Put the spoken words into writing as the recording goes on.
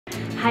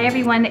Hi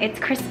everyone, it's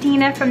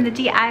Christina from the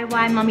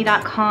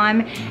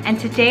DIYmummy.com, and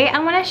today I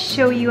want to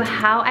show you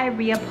how I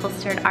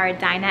reupholstered our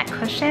dinette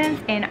cushions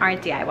in our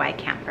DIY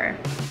camper.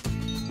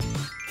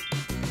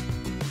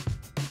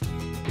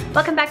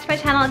 Welcome back to my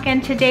channel again.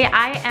 Today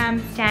I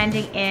am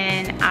standing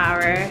in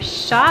our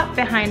shop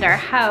behind our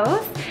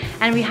house,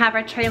 and we have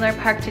our trailer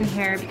parked in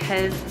here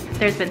because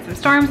there's been some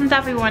storms and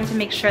stuff. We wanted to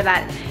make sure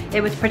that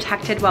it was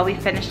protected while we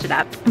finished it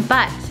up.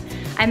 But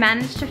I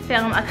managed to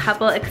film a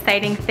couple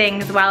exciting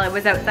things while it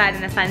was outside in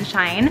the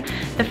sunshine.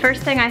 The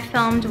first thing I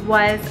filmed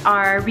was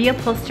our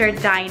reupholstered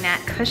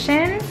dinette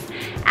cushions,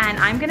 and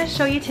I'm gonna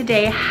show you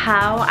today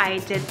how I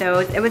did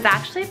those. It was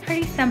actually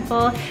pretty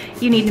simple.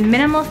 You need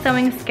minimal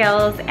sewing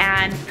skills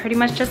and pretty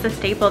much just a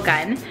staple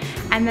gun.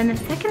 And then the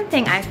second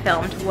thing I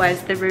filmed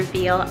was the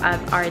reveal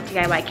of our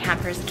DIY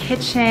camper's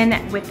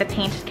kitchen with the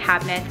painted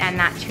cabinets and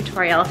that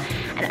tutorial,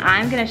 and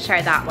I'm gonna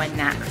share that one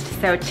next.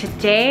 So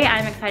today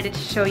I'm excited to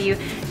show you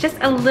just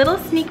a little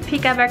sneak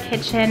peek of our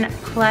kitchen,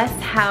 plus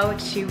how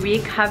to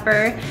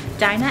recover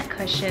dinette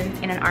cushions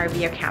in an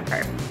RV or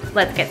camper.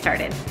 Let's get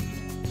started.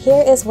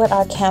 Here is what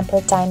our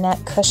camper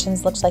dinette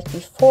cushions looked like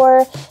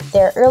before.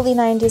 They're early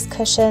 90s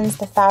cushions.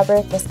 The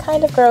fabric is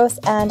kind of gross,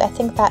 and I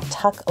think that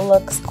tuck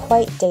looks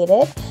quite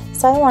dated.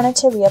 So I wanted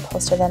to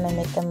reupholster them and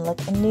make them look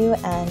new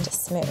and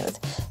smooth.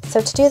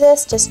 So to do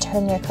this, just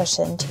turn your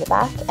cushion to the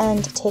back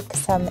and take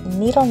some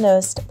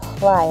needle-nosed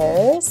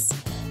pliers.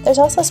 There's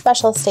also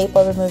special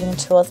staple removing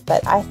tools,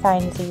 but I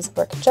find these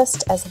work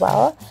just as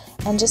well.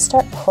 And just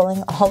start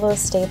pulling all those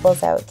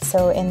staples out.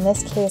 So in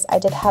this case, I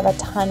did have a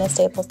ton of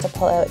staples to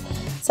pull out.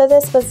 So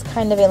this was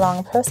kind of a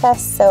long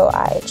process, so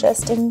I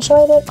just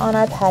enjoyed it on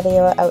our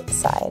patio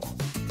outside.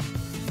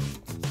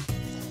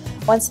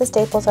 Once the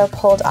staples are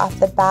pulled off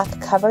the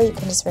back cover, you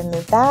can just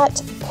remove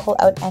that, pull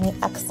out any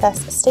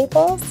excess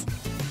staples,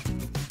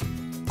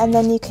 and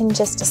then you can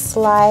just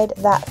slide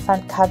that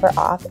front cover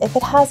off. If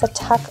it has a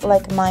tuck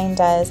like mine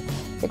does,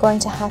 you're going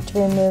to have to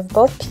remove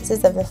both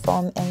pieces of the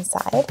foam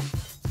inside.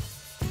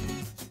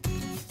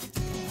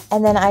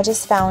 And then I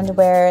just found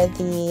where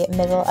the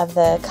middle of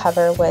the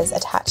cover was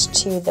attached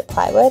to the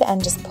plywood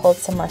and just pulled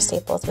some more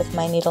staples with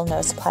my needle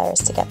nose pliers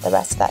to get the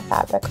rest of that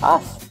fabric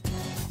off.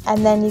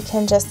 And then you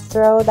can just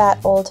throw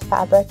that old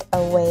fabric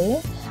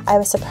away. I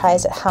was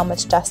surprised at how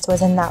much dust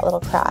was in that little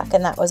crack,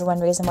 and that was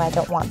one reason why I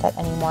don't want that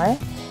anymore.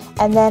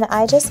 And then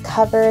I just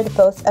covered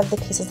both of the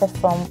pieces of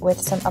foam with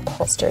some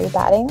upholstery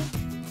batting.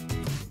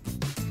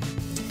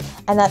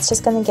 And that's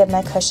just going to give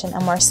my cushion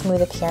a more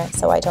smooth appearance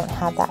so I don't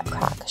have that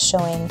crack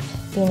showing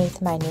beneath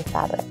my new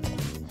fabric.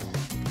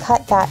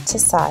 Cut that to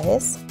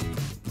size.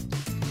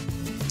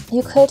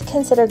 You could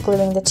consider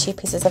gluing the two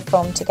pieces of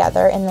foam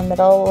together in the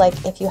middle, like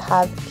if you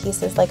have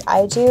pieces like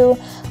I do.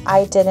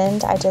 I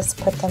didn't, I just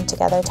put them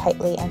together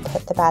tightly and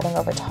put the batting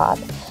over top.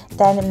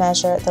 Then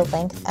measure the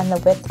length and the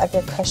width of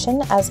your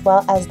cushion as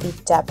well as the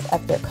depth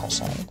of your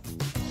cushion.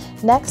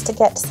 Next, to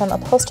get some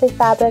upholstery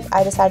fabric,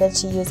 I decided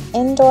to use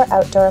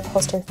indoor-outdoor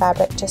upholstery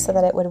fabric just so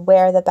that it would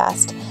wear the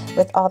best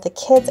with all the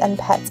kids and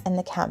pets in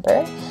the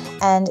camper.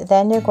 And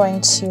then you're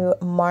going to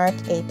mark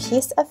a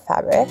piece of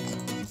fabric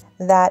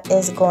that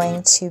is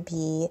going to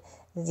be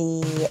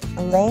the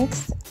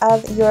length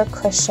of your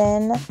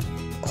cushion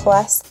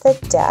plus the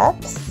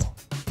depth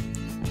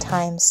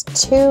times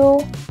 2,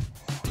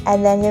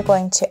 and then you're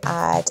going to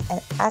add an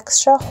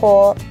extra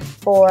whole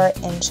 4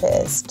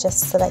 inches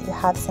just so that you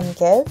have some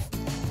give.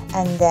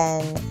 And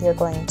then you're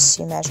going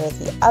to measure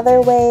the other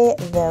way,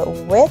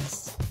 the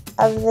width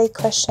of the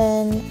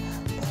cushion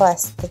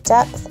plus the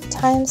depth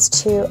times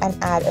 2, and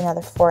add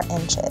another 4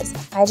 inches.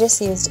 I just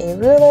used a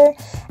ruler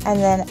and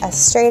then a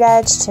straight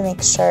edge to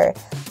make sure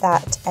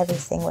that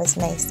everything was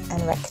nice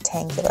and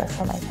rectangular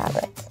for my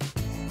fabric.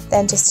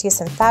 Then just use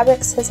some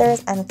fabric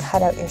scissors and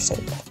cut out your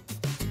shape.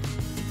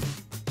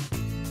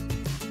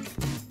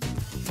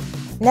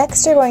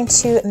 Next, you're going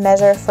to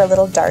measure for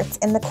little darts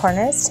in the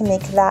corners to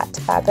make that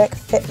fabric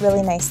fit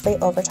really nicely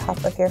over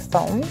top of your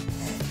foam.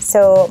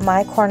 So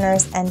my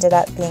corners ended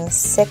up being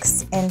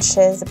 6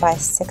 inches by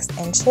 6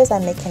 inches.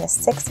 I'm making a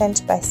 6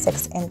 inch by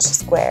 6 inch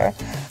square.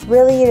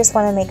 Really, you just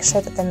want to make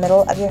sure that the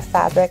middle of your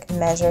fabric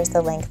measures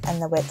the length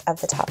and the width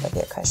of the top of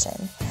your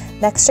cushion.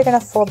 Next, you're going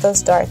to fold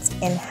those darts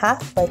in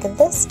half like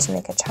this to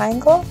make a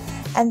triangle,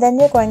 and then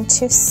you're going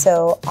to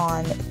sew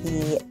on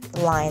the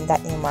line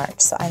that you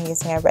marked. So I'm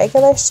using a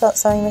regular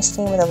sewing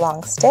machine with a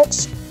long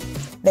stitch,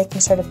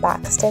 making sure to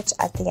back stitch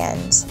at the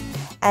end.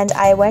 And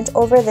I went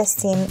over this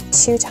seam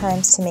 2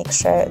 times to make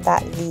sure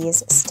that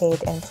these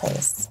stayed in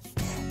place.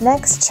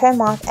 Next,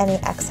 trim off any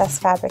excess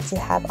fabric you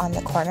have on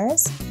the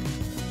corners,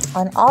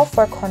 on all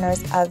 4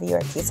 corners of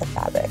your piece of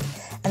fabric,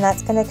 and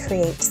that's going to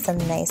create some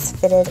nice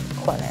fitted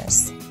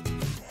corners.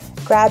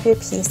 Grab your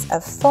piece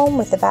of foam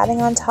with the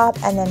batting on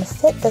top and then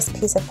fit this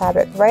piece of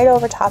fabric right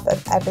over top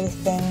of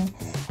everything,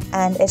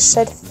 and it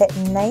should fit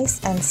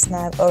nice and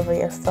snug over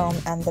your foam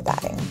and the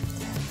batting.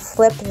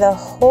 Flip the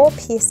whole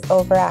piece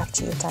over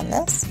after you've done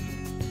this.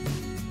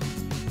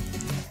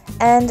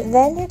 And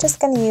then you're just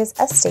going to use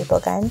a staple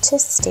gun to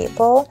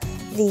staple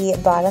the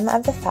bottom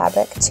of the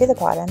fabric to the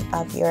bottom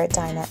of your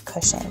dinette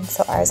cushion.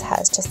 So ours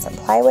has just some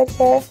plywood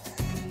here.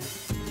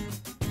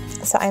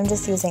 So I'm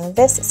just using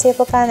this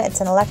staple gun. It's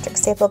an electric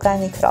staple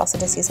gun. You could also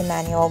just use a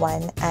manual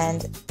one,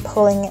 and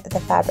pulling the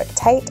fabric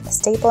tight,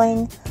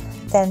 stapling,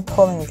 then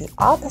pulling the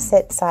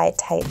opposite side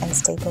tight and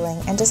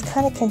stapling, and just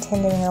kind of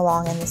continuing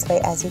along in this way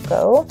as you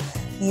go,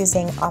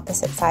 using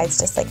opposite sides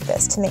just like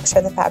this to make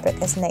sure the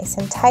fabric is nice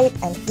and tight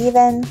and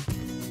even.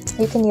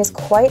 You can use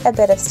quite a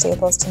bit of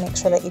staples to make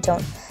sure that you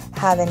don't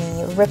have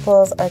any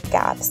ripples or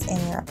gaps in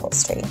your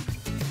upholstery.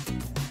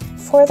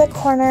 For the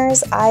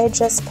corners, I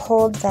just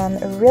pulled them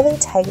really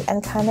tight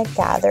and kind of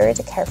gathered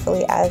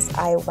carefully as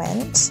I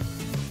went.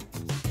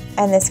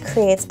 And this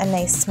creates a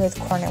nice smooth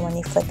corner when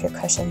you flip your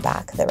cushion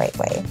back the right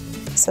way.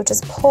 So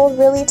just pull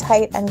really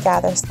tight and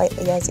gather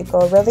slightly as you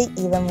go really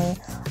evenly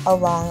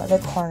along the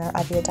corner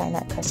of your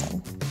dinette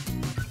cushion.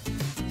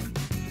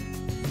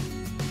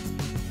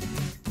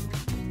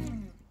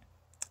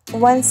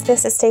 Once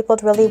this is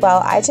stapled really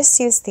well, I just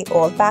used the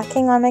old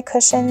backing on my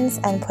cushions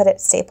and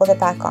stapled it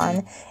back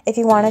on. If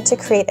you wanted to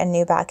create a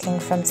new backing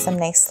from some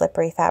nice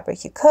slippery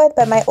fabric, you could,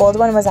 but my old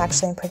one was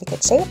actually in pretty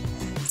good shape.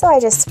 So I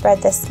just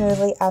spread this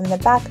smoothly on the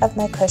back of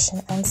my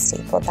cushion and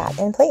stapled that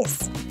in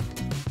place.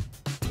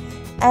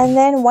 And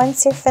then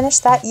once you're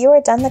finished that, you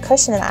are done the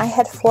cushion, and I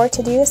had 4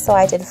 to do, so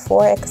I did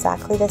 4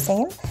 exactly the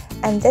same.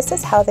 And this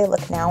is how they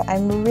look now.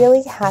 I'm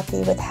really happy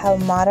with how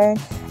modern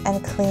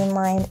and clean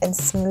lined and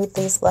smooth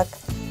these look.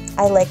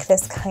 I like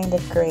this kind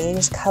of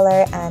grayish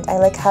color, and I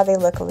like how they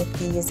look with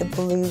these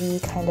bluey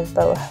kind of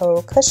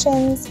boho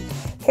cushions.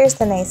 Here's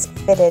the nice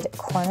fitted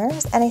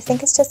corners, and I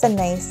think it's just a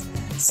nice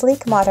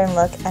sleek modern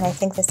look, and I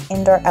think this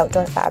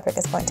indoor-outdoor fabric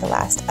is going to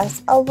last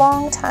us a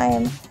long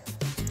time.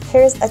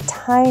 Here's a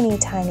tiny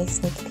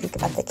sneak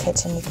peek of the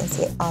kitchen. You can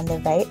see it on the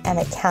right, and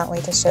I can't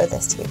wait to show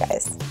this to you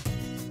guys.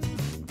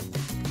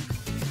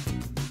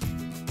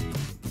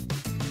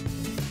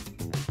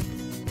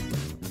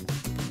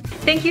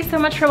 Thank you so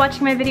much for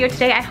watching my video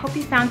today. I hope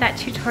you found that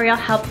tutorial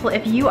helpful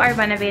if you are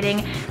renovating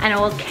an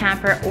old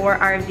camper or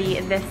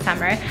RV this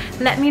summer.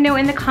 Let me know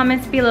in the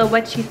comments below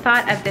what you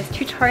thought of this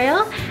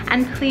tutorial,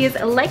 and please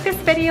like this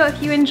video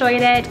if you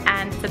enjoyed it,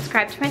 and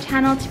subscribe to my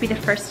channel to be the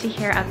first to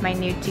hear of my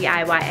new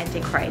DIY and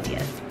decor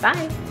ideas.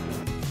 Bye!